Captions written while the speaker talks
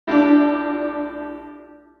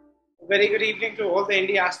Very good evening to all the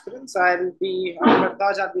India aspirants. I'll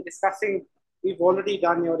be discussing, we've already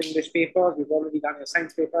done your English paper, we've already done your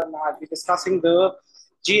science paper. Now I'll be discussing the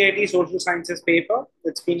GAT Social Sciences paper.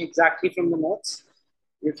 It's been exactly from the notes.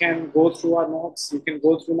 You can go through our notes, you can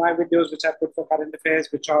go through my videos, which I put for current affairs,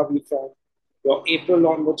 which are from your April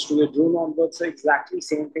onwards to your June onwards. So exactly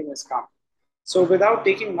same thing has come. So without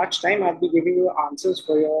taking much time, I'll be giving you answers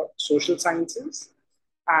for your social sciences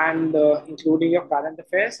and including your current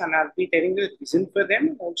affairs, and I'll be telling you the reason for them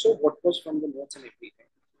and also what was from the notes and everything.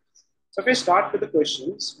 So if I start with the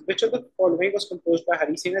questions, which of the following was composed by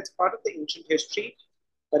Hari Singh? It's part of the ancient history,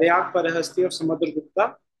 Parayag Parahasti of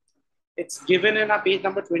Samudragupta. It's given in our page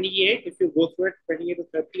number 28. If you go through it, 28 to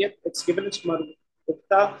 30th, it's given in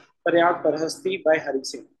Samudragupta, Parayag Parahasti by Hari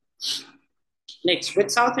Singh. Next,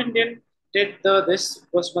 which South Indian did this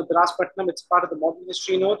was Madras Patnam. It's part of the modern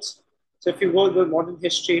history notes. So if you go to modern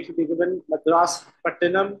history, it will be given Madras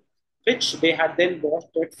Patnam, which they had then bought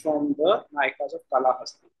it from the Nayakas of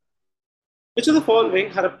Kalahasti. Which of the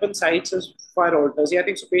following Harappan sites as fire altars? Yeah, I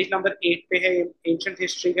think so. Page number 8 पे है ancient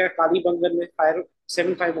history का कालीबंगन में fire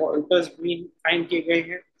altars भी find किए गए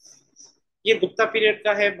हैं. ये Gupta period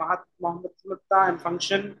का है. महत्वता एंड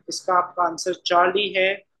फंक्शन, इसका आपका आंसर चार्ली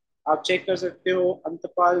है. आप चेक कर सकते हो.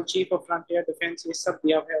 अंतपाल, चीफ ऑफ फ्रंटियर डिफेंस, ये सब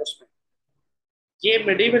दिया हुआ है उसमें. ये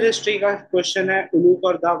मिडिवल हिस्ट्री का क्वेश्चन है. उलूक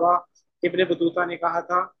और दावा इब्ने बतूता ने कहा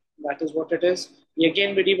था. That is what it is. ये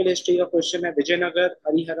अगेन मिडिवल हिस्ट्री का क्वेश्चन है. Vijayanagar,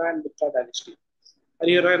 Harihara and Gupta dynasty.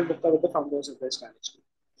 Harihara and Gupta were the founders of this dynasty.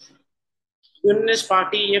 Unionist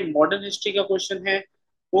party, ये मॉडर्न हिस्ट्री का क्वेश्चन है.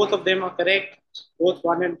 Both of them are correct, both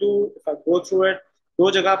 1 and 2. If I go through it,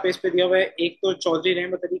 दो जगह पे इस पे दिया हुआ है. एक तो चौधरी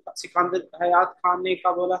रहमत अली सिकंदर हयात खान ने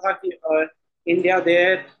का बोला था कि India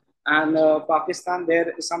there and Pakistan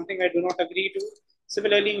there is something I do not agree to.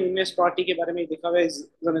 Similarly unionist party के बारे में लिखा हुआ है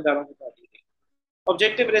जमींदारों की पार्टी की.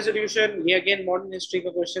 ऑब्जेक्टिव रेजोल्यूशन, ये अगेन मॉडर्न हिस्ट्री का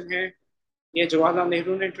क्वेश्चन है. ये जवाहरलाल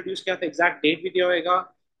नेहरू ने इंट्रोड्यूस किया था. एग्जैक्ट डेट भी दिया होगा.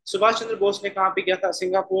 सुभाष चंद्र बोस ने कहाँ पे किया था?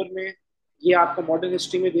 सिंगापुर में. ये आपका मॉडर्न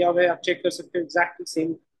हिस्ट्री में दिया हुआ है, आप चेक कर सकते हो. Exactly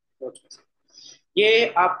same. ये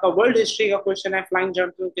आपका वर्ल्ड हिस्ट्री का क्वेश्चन है. फ्लाइंग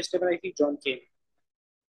जंप किसने बनाई थी? जॉन केन.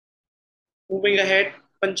 मूविंग अहेड,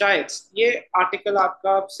 पंचायत, ये आर्टिकल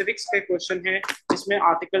आपका सिविक्स का क्वेश्चन है. इसमें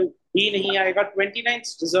आर्टिकल बी नहीं आएगा.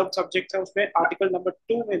 29 रिजर्व सब्जेक्ट है, उसमें आर्टिकल नंबर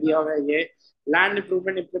 2 में दिया हुआ है ये land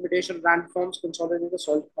improvement, implementation, land reforms, consolidated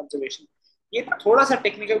soil conservation. ये थोड़ा सा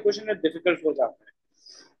टेक्निकल क्वेश्चन है, डिफिकल्ट हो जाता है.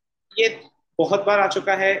 ये बहुत बार आ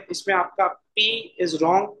चुका है. इसमें आपका P is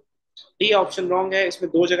wrong, D option wrong है. इसमें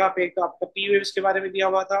दो जगह पे, एक तो आपका पी वेव्स के बारे में दिया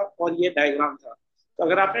हुआ था और ये डायग्राम था. तो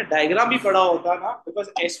अगर आपने डायग्राम भी पढ़ा होता ना,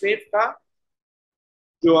 बिकॉज एस वेव का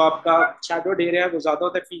जो आपका शैडो एरिया है वो ज्यादा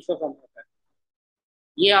होता है, पी का कम होता है.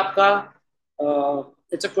 ये आपका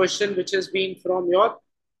it's a question which is been from your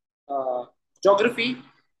geography,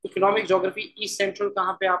 economic geography. East central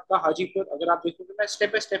कहाँ पे आपका? हाजीपुर. अगर आप देखोगे, मैं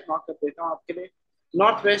स्टेप बाय स्टेप नोट कर देता हूँ आपके लिए.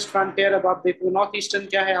 नॉर्थ वेस्ट फ्रंटियर, अब आप देखो नॉर्थ ईस्टर्न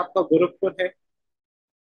क्या है आपका? गोरखपुर है.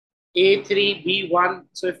 A3B1.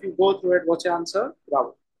 So if you go through it, what's your answer?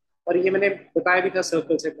 Bravo. और ये मैंने बताया भी था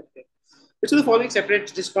सर्कल से करके. Which of the following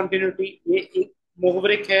separates discontinuity? ये एक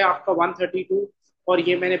मोहवरिक है आपका 132. और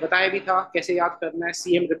ये मैंने बताया भी था कैसे याद करना है.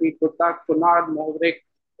 CM repeat, Gutta, कुनाड, मोहवरिक,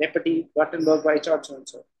 deputy, Gutenberg, वाइचार्ड,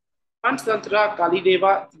 सोनसो. Panchatantra,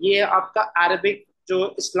 कालीदेवा, ये आपका अरबिक जो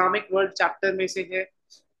इस्लामिक वर्ल्ड चैप्टर में से है,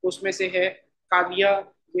 उसमें से है. कालिया,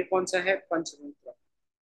 ये कौन सा है? पंचतंत्र.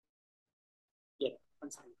 ये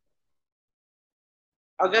पंचतंत्र.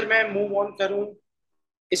 अगर मैं मूव ऑन करूं,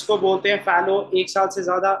 इसको बोलते हैं फैलो, 1 साल से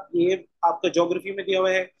ज्यादा. ये आपका ज्योग्राफी में दिया हुआ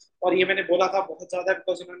है. और ये मैंने बोला था बहुत ज्यादा,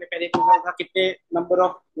 बिकॉज इन्होंने पहले पूछा था कितने नंबर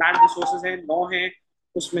ऑफ लैंड रिसोर्सेज हैं. 9 हैं,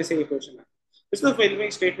 उसमें से ये क्वेश्चन है. इसका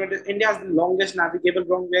following statement, India longest navigable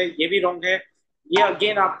wrong है. ये भी रॉन्ग है. ये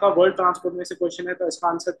अगेन आपका वर्ल्ड ट्रांसपोर्ट में से क्वेश्चन है, तो इसका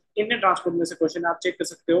आंसर इंडियन ट्रांसपोर्ट में से क्वेश्चन है. आप चेक कर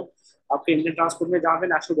सकते हो आपके इंडियन ट्रांसपोर्ट में, जहाँ पे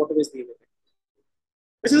नेशनल वाटरवेज दिए हुए थे.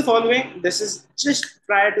 This is the following. This is just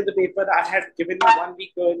prior to the paper I had given you 1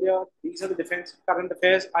 week earlier. These are the defense current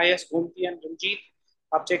affairs. IS Gomti and Ranjit.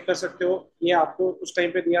 आप check कर सकते हो. ये आपको उस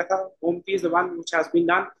टाइम पे दिया था. Gomti is the one which has been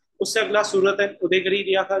done. उससे अगला सूरत एंड उदयगिरी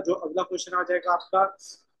दिया था. जो अगला क्वेश्चन आ जाएगा आपका,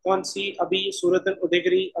 कौन सी अभी सूरत एंड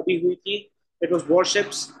उदयगिरी अभी हुई थी? It was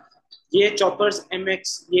warships. ये चॉपर्स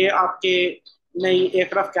MX, ये आपके नई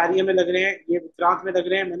एयरक्राफ्ट कैरियर में लग रहे हैं. ये विक्रांत में लग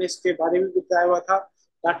रहे हैं. मैंने इसके बारे में भी बताया हुआ था.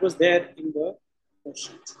 That was there in the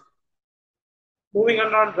questions. Moving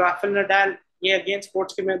on, Rafael Nadal, ये again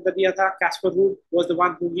sports के में अंदर दिया था. Casper Ruud was the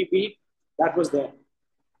one who he beat. That was there.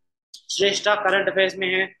 Shreshtha current affairs में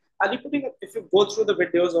है. I'll be putting, if you go through the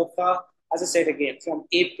videos of as I said again, from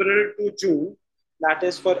April to June, that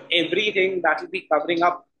is for everything, that will be covering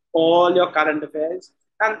up all your current affairs.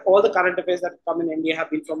 and all the current affairs that come in India have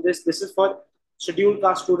been from this. This is for scheduled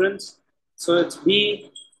caste students. So it's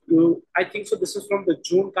B. I think so. This is from the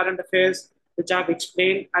June current affairs, which I've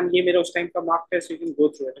explained, and ये मेरा उस time का mark है, so you can go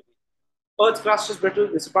through it again. Earth's crust is brittle.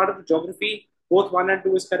 This is part of the geography. Both 1 and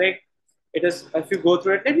 2 is correct. It is, if you go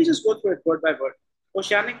through it, let me just go through it word by word.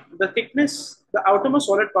 Oceanic, the thickness, the outermost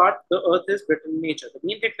solid part, the Earth is brittle in nature. The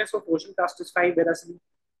mean thickness of ocean crust is 5, whereas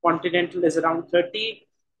continental is around 30.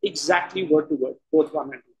 Exactly word to word, both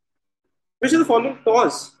 1 and 2. Which is the following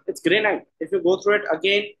cause? It's granite. If you go through it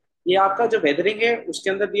again, ये आपका जो weathering है उसके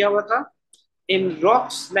अंदर दिया हुआ था. In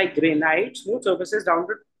rocks like granite, smooth surfaces down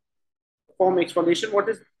to form exfoliation. What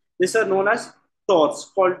is this are known as tors,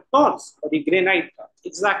 called tors, और ये granite था.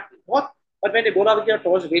 Exactly. बहुत, पर मैंने बोला कि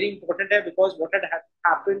tors very important है because what had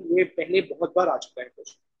happened ये पहले बहुत बार आ चुका है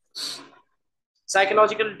कुछ.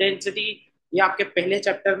 Psychological density ये आपके पहले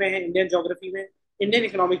चैप्टर में है इंडियन ज्योग्राफी में. इंडियन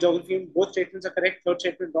इकोनॉमिक ज्योग्राफी में both statements are correct. Third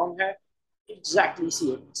statement wrong है. Exactly,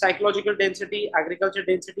 see it. Psychological density, agriculture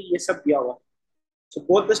density, ये सब दिया हुआ. So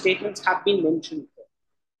both the statements have been mentioned.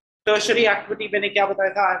 Tertiary activity मैंने क्या बताया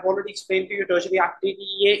था? I've already explained to you tertiary activity.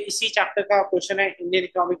 ये इसी chapter का question है Indian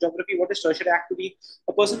economic geography. What is tertiary activity?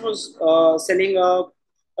 A person who's selling a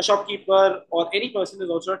shopkeeper or any person is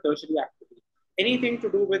also a tertiary activity. Anything to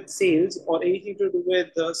do with sales or anything to do with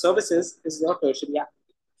services is a tertiary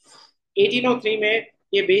activity. 1803 में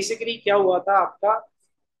ये basically क्या हुआ था आपका?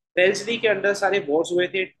 Wellesley के अंदर सारे Wars हुए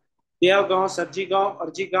थे. देव गांव, सब्जी गांव,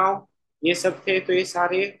 अर्जी गांव, ये सब थे. तो ये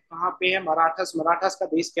सारे कहाँ पे है? मराठास. मराठास का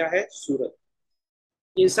बेस क्या है? सूरत.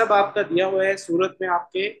 ये सब आपका दिया हुआ है. सूरत में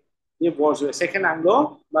आपके ये वॉर्स हुए. Second Anglo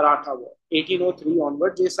Maratha war 1803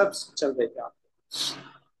 onward ये सब चल रहे थे आपके.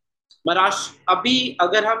 महाराष्ट्र अभी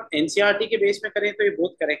अगर हम एनसीईआरटी के बेस में करें तो ये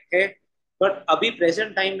बहुत करेक्ट है, बट अभी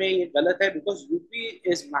प्रेजेंट टाइम में ये गलत है बिकॉज यूपी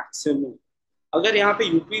इज मैक्सिमम. अगर यहाँ पे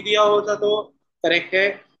यूपी दिया होता तो करेक्ट है.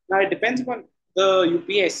 Now it depends upon the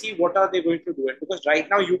UPSC what are they going to do it, because right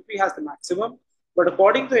now UP has the maximum, but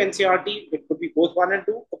according to NCERT it could be both 1 and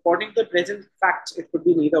 2. According to the present facts it could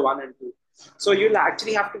be neither 1 and 2. So you'll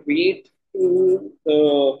actually have to wait to the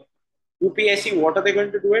UPSC what are they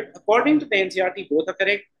going to do it. According to the NCERT both are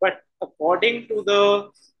correct, but according to the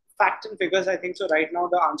facts and figures I think so right now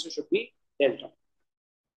the answer should be delta.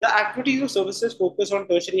 The activities of services focus on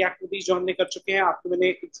tertiary activities जो हमने कर चुके हैं. आपको मैंने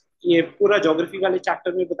ये पूरा geography वाले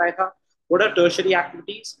चैप्टर में बताया था. What are tertiary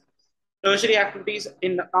activities? Tertiary activities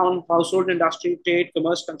in on household, industry, trade,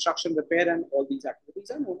 commerce, construction, repair, and all these activities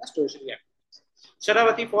are known as tertiary activities.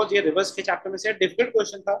 Sharavati false ये रिवर्स के चैप्टर में से डिफिकल्ट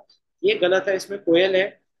क्वेश्चन था. ये गलत है. इसमें कोयल है.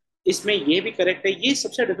 इसमें ये भी करेक्ट है. ये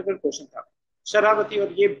सबसे डिफिकल्ट क्वेश्चन था शरावती,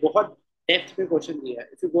 और ये बहुत डेप्थ में क्वेश्चन दिया है.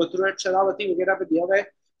 If you go through it Sharavati वगैरह पे दिया हुआ है.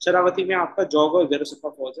 शरावती में आपका जॉग और वेरोसिपा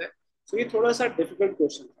फॉल्स है. तो ये थोड़ा सा डिफिकल्ट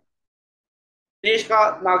क्वेश्चन था. देश का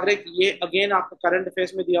नागरिक ये अगेन आपका करंट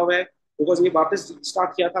अफेयर्स में दिया हुआ है बिकॉज ये वापस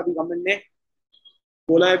स्टार्ट किया था अभी गवर्नमेंट ने.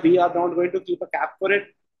 बोला है we are not going to keep a cap for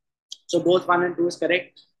it. So both 1 and 2 is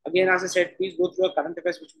correct. Again, as I said, please go through a current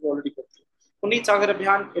affairs which we already go through. Puneet सागर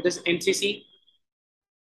अभियान, it is NCC.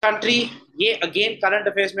 Country ये again current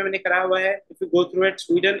affairs में मैंने कराया हुआ है. If you go through it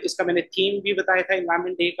Sweden, इसका मैंने theme भी बताया था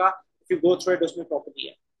एनवायरमेंट डे का. If you go through it उसमें प्रॉपर्टी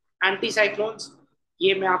है. एंटी साइक्लोन्स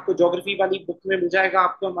ये मैं आपको ज्योग्राफी वाली बुक में मिल जाएगा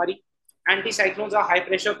आपको हमारी. Anti cyclones are high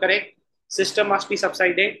pressure correct. System must be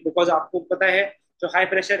subsided because आपको पता है जो हाई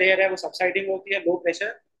प्रेशर एयर है वो सबसाइडिंग होती है. लो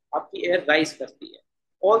प्रेशर आपकी एयर राइज करती है.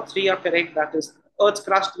 All three are correct. That is earth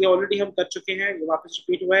crust ये ऑलरेडी हम कर चुके हैं. ये वापस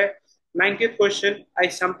रिपीट हुआ है. 90th question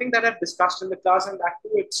is something that I've discussed in the class, and that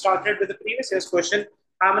too it started with the previous year's question,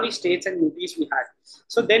 how many states and UTs we had.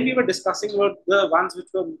 So then we were discussing about the ones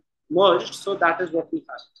which were merged, so that is what we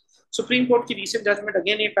had. Supreme Court की recent judgment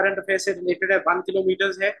again ये current affairs से related है. 1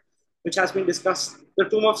 kilometers है which has been discussed.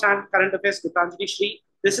 The Tomb of Sand current affairs Gitanjali Shri,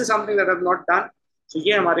 this is something that I've not done, so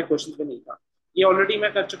ये हमारे question पे नहीं था. ये ऑलरेडी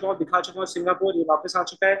मैं कर चुका हूँ, दिखा चुका हूँ. सिंगापुर ये वापस आ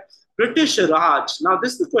चुका है. British Raj. Now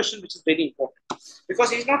this is the question which is very important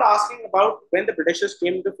because he's not asking about when the Britishers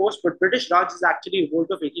came into force, but British Raj is actually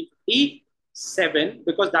revolt of 1857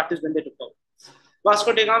 because that is when they took over.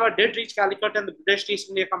 Vasco da Gama did reach Calicut and the British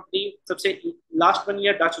East India Company सबसे last 1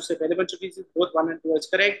 year Dutch उससे पहले बन चुकी थी. Both 1 and 2 is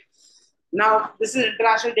correct. Now this is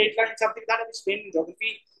international dateline, something that I've explained in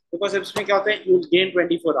geography because इसमें क्या होता है you gain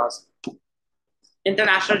 24 hours.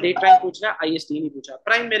 International date line पूछ रहा है, आईएसटी नहीं पूछा.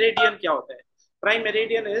 प्राइम मेरिडियन क्या होता है? प्राइम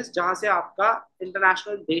मेरिडियन इज जहां से आपका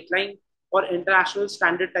इंटरनेशनल डेट लाइन और इंटरनेशनल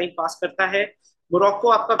स्टैंडर्ड टाइम पास करता है. मोरक्को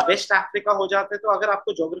आपका वेस्ट अफ्रीका हो जाता है. तो अगर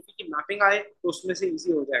आपको ज्योग्राफी की मैपिंग आए तो उसमें से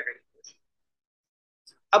इजी हो जाएगा.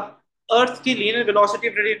 अब अर्थ की linear velocity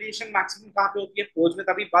of radiation maximum कहाँ पे होती है? पोल्स में.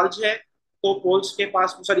 तभी बल्ज है तो पोल्स के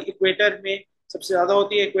पास, सॉरी इक्वेटर में सबसे ज्यादा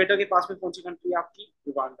होती है. इक्वेटर के पास में कौन सी कंट्री आपकी?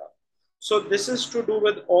 Uganda. So this is to do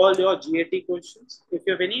with all your GAT questions. If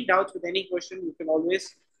you have any doubts with any question, you can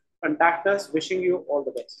always contact us. Wishing you all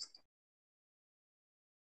the best.